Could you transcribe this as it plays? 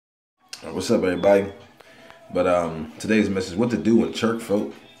What's up, everybody? Today's message: what to do when church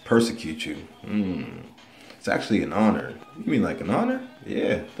folk persecute you. It's actually an honor. You mean like an honor?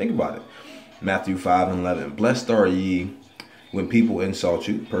 Yeah, think about it. Matthew 5:11. Blessed are ye when people insult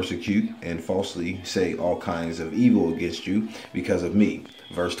you, persecute, and falsely say all kinds of evil against you because of me.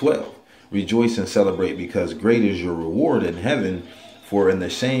 Verse 12. Rejoice and celebrate, because great is your reward in heaven, for in the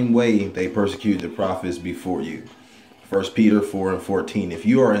same way they persecuted the prophets before you. 1 Peter 4:14. If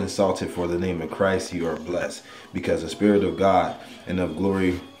you are insulted for the name of Christ, you are blessed, because the Spirit of God and of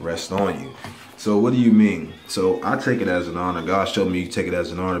glory rests on you. So what do you mean? So I take it as an honor. God showed me you take it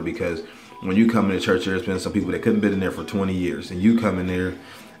as an honor, because when you come into church, there's been some people that couldn't been in there for 20 years, and you come in there,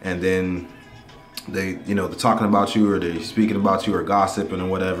 and then they're talking about you, or they're speaking about you, or gossiping, or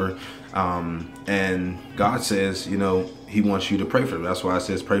whatever. And God says, he wants you to pray for them. That's why it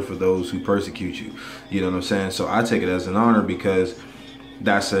says pray for those who persecute you. You know what I'm saying? So I take it as an honor, because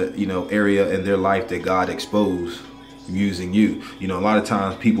that's a, area in their life that God exposed using you. A lot of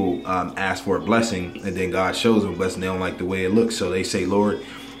times people ask for a blessing, and then God shows them a blessing. They don't like the way it looks. So they say, Lord,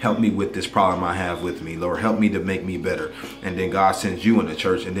 help me with this problem I have with me. Lord, help me to make me better. And then God sends you in the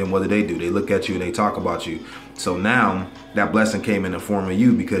church. And then what do? They look at you and they talk about you. So now that blessing came in the form of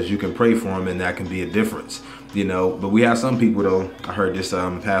you, because you can pray for them, and that can be a difference. But we have some people, though. I heard this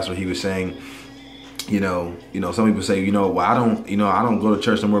pastor, he was saying, some people say, well, I don't go to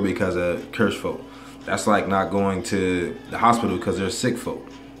church no more because of church folk. That's like not going to the hospital because there's sick folk.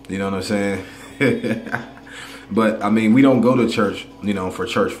 You know what I'm saying? But I mean, we don't go to church, for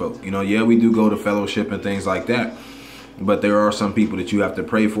church folk. Yeah, we do go to fellowship and things like that. But there are some people that you have to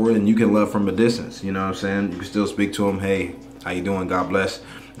pray for, and you can love from a distance. You know what I'm saying? You can still speak to them. Hey, how you doing? God bless.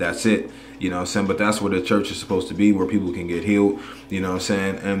 That's it. You know what I'm saying? But that's where the church is supposed to be, where people can get healed. You know what I'm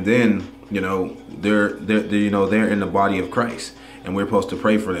saying? And then, they're in the body of Christ, and we're supposed to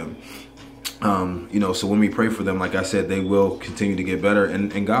pray for them. So when we pray for them, like I said, they will continue to get better,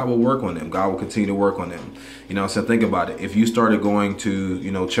 and God will work on them. God will continue to work on them. So think about it. If you started going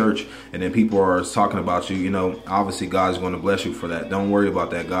to, church, and then people are talking about you, obviously God is going to bless you for that. Don't worry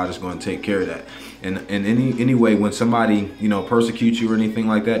about that. God is going to take care of that. And anyway, when somebody, persecutes you or anything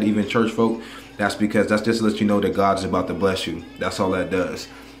like that, even church folk, that's because that's just to let you know that God is about to bless you. That's all that does.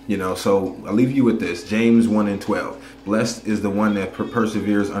 So I'll leave you with this. James 1:12. Blessed is the one that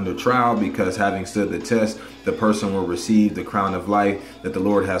perseveres under trial, because having stood the test, the person will receive the crown of life that the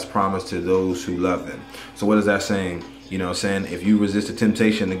Lord has promised to those who love him. So what is that saying? Saying if you resist the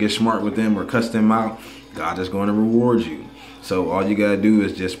temptation to get smart with them or cuss them out, God is going to reward you. So all you got to do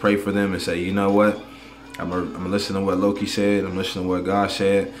is just pray for them and say, you know what? I'm gonna listen to what Loki said. I'm listening to what God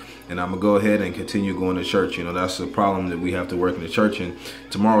said. And I'm going to go ahead and continue going to church. That's the problem that we have to work in the church. And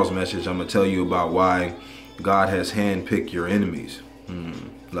tomorrow's message, I'm going to tell you about why God has handpicked your enemies.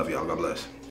 Love y'all. God bless.